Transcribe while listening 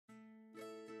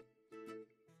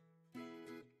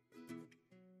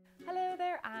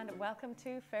and welcome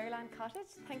to Fairyland Cottage.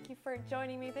 Thank you for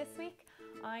joining me this week.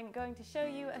 I'm going to show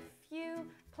you a few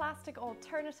plastic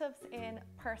alternatives in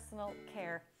personal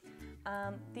care.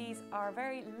 These are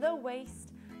very low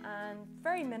waste and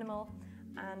very minimal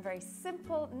and very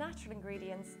simple natural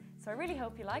ingredients, so I really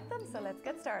hope you like them, so let's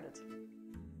get started.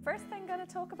 First thing I'm going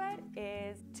to talk about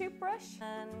is toothbrush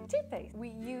and toothpaste. We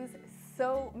use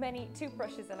so many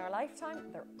toothbrushes in our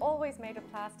lifetime. They're always made of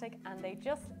plastic and they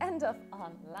just end up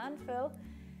on landfill.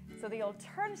 So the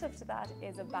alternative to that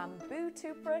is a bamboo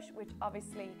toothbrush, which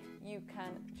obviously you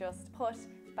can just put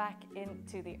back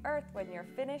into the earth when you're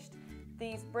finished.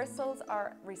 These bristles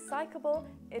are recyclable.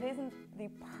 It isn't the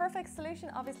perfect solution,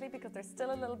 obviously, because there's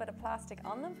still a little bit of plastic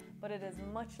on them, but it is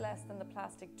much less than the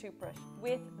plastic toothbrush.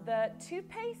 With the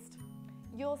toothpaste,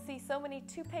 you'll see so many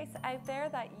toothpastes out there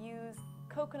that use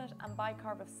coconut and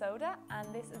bicarb of soda, and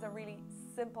this is a really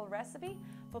simple recipe,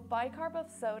 but bicarb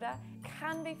of soda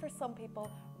can be, for some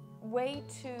people, way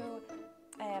too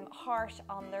harsh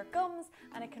on their gums,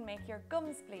 and it can make your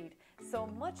gums bleed. So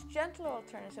a much gentler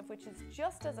alternative, which is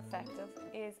just as effective,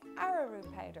 is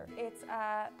arrowroot powder. It's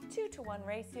a 2:1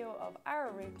 ratio of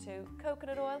arrowroot to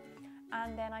coconut oil,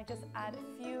 and then I just add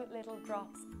a few little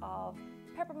drops of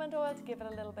peppermint oil to give it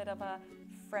a little bit of a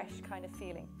fresh kind of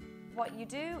feeling. What you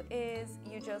do is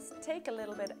you just take a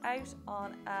little bit out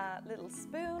on a little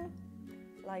spoon,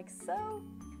 like so,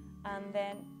 and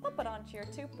then pop it onto your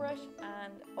toothbrush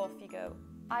and off you go.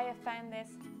 I have found this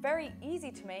very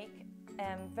easy to make,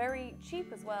 very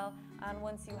cheap as well, and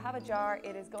once you have a jar,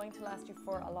 it is going to last you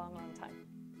for a long, long time.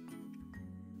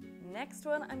 Next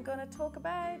one I'm going to talk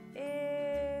about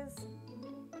is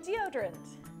deodorant.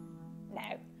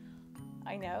 Now,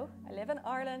 I know I live in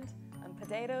Ireland and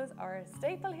potatoes are a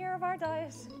staple here of our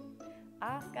diet.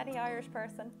 Ask any Irish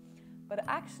person. But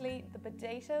actually, the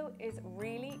potato is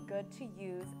really good to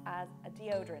use as a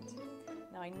deodorant.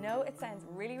 Now, I know it sounds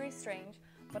really, really strange,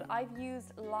 but I've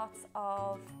used lots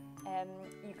of,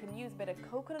 you can use a bit of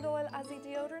coconut oil as a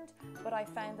deodorant, but I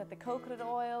found that the coconut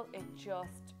oil, it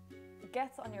just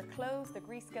gets on your clothes, the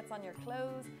grease gets on your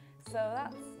clothes, so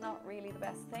that's not really the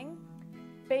best thing.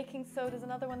 Baking soda is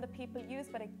another one that people use,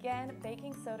 but again,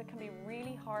 baking soda can be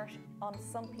really harsh on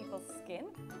some people's skin.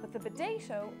 With the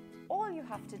potato, all you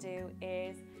have to do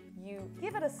is you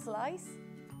give it a slice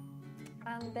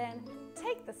and then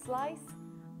take the slice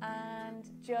and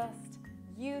just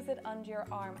use it under your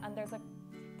arm. And there's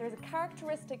a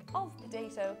characteristic of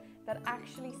potato that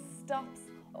actually stops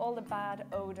all the bad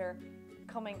odor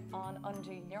coming on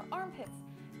under your armpits.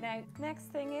 Now, next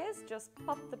thing is just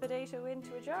pop the potato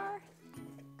into a jar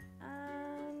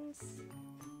and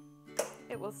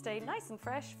it will stay nice and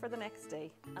fresh for the next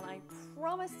day. And I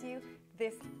promise you,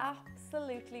 this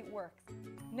absolutely works.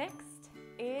 Next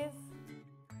is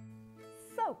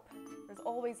soap. There's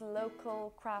always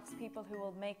local craftspeople who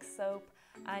will make soap,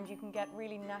 and you can get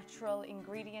really natural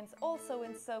ingredients also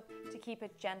in soap to keep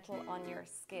it gentle on your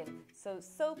skin. So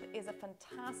soap is a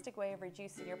fantastic way of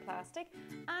reducing your plastic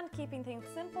and keeping things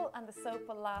simple, and the soap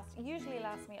will usually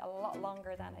last me a lot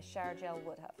longer than a shower gel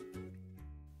would have.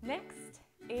 Next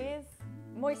is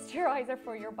moisturiser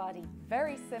for your body.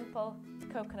 Very simple,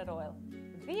 coconut oil.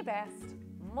 The best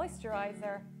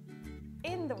moisturiser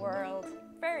in the world.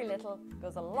 Very little,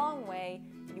 goes a long way.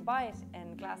 You buy it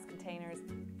in glass containers,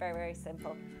 very, very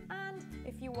simple. And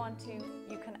if you want to,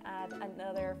 you can add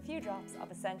another few drops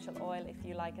of essential oil if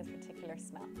you like a particular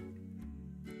smell.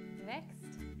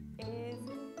 Next is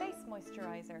face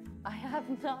moisturiser. I have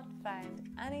not found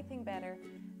anything better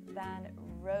than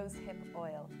rosehip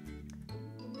oil.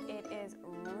 It is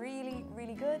really,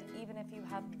 really good, even if you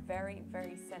have very,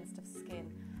 very sensitive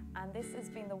skin. And this has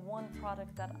been the one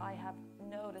product that I have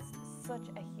noticed such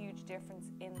a huge difference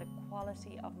in the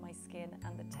quality of my skin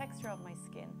and the texture of my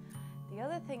skin. The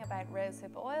other thing about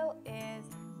rosehip oil is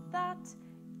that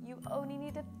you only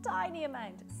need a tiny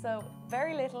amount, so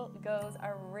very little goes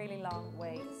a really long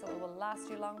way. So it will last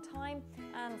you a long time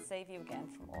and save you again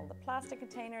from all the plastic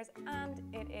containers, and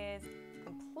it is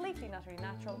completely naturally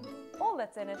natural. All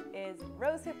that's in it is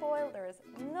rosehip oil, there is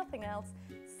nothing else.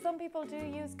 Some people do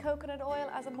use coconut oil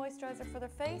as a moisturiser for their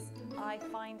face. I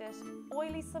find it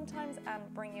oily sometimes and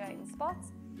bring you out in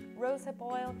spots. Rosehip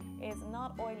oil is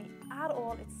not oily at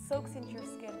all. It soaks into your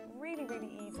skin really,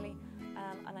 really easily,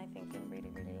 and I think you'll really,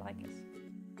 really like it.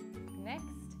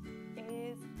 Next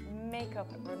is makeup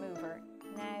remover.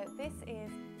 Now, this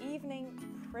is evening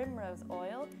primrose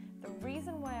oil. The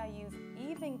reason why I use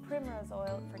evening primrose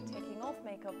oil for taking off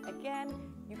makeup, again,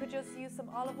 you could just use some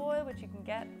olive oil, which you can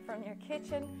get from your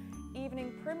kitchen.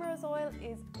 Evening primrose oil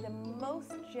is the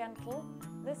most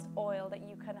gentlest oil that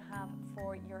you can have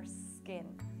for your skin.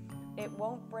 It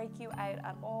won't break you out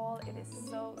at all. It is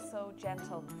so, so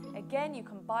gentle. Again, you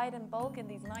can buy it in bulk in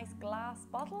these nice glass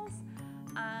bottles,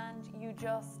 and you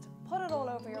just put it all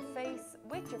over your face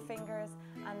with your fingers,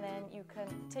 and then you can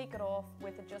take it off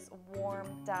with just a warm,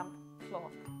 damp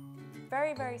cloth.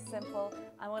 Very, very simple,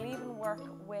 and will even work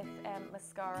with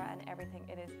mascara and everything.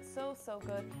 It is so, so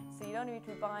good. So you don't need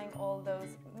to be buying all those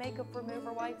makeup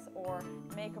remover wipes or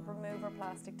makeup remover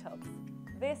plastic tubs.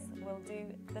 This will do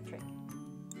the trick.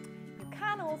 You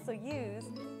can also use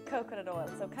coconut oil.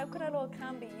 So coconut oil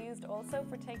can be used also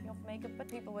for taking off makeup, but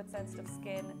people with sensitive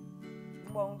skin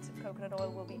won't. Coconut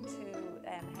oil will be too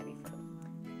heavy for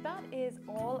them. That is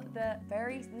all the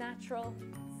very natural,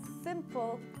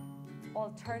 simple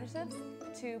alternatives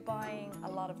to buying a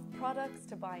lot of products,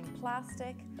 to buying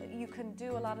plastic. You can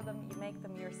do a lot of them, you make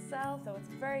them yourself, so it's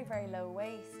very, very low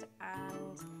waste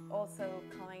and also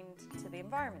kind to the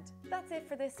environment. That's it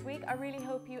for this week. I really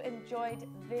hope you enjoyed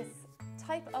this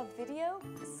type of video.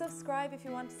 Subscribe if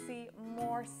you want to see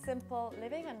more simple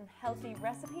living and healthy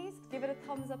recipes. Give it a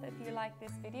thumbs up if you like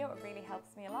this video, it really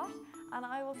helps me a lot. And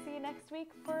I will see you next week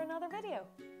for another video.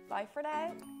 Bye for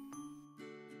now.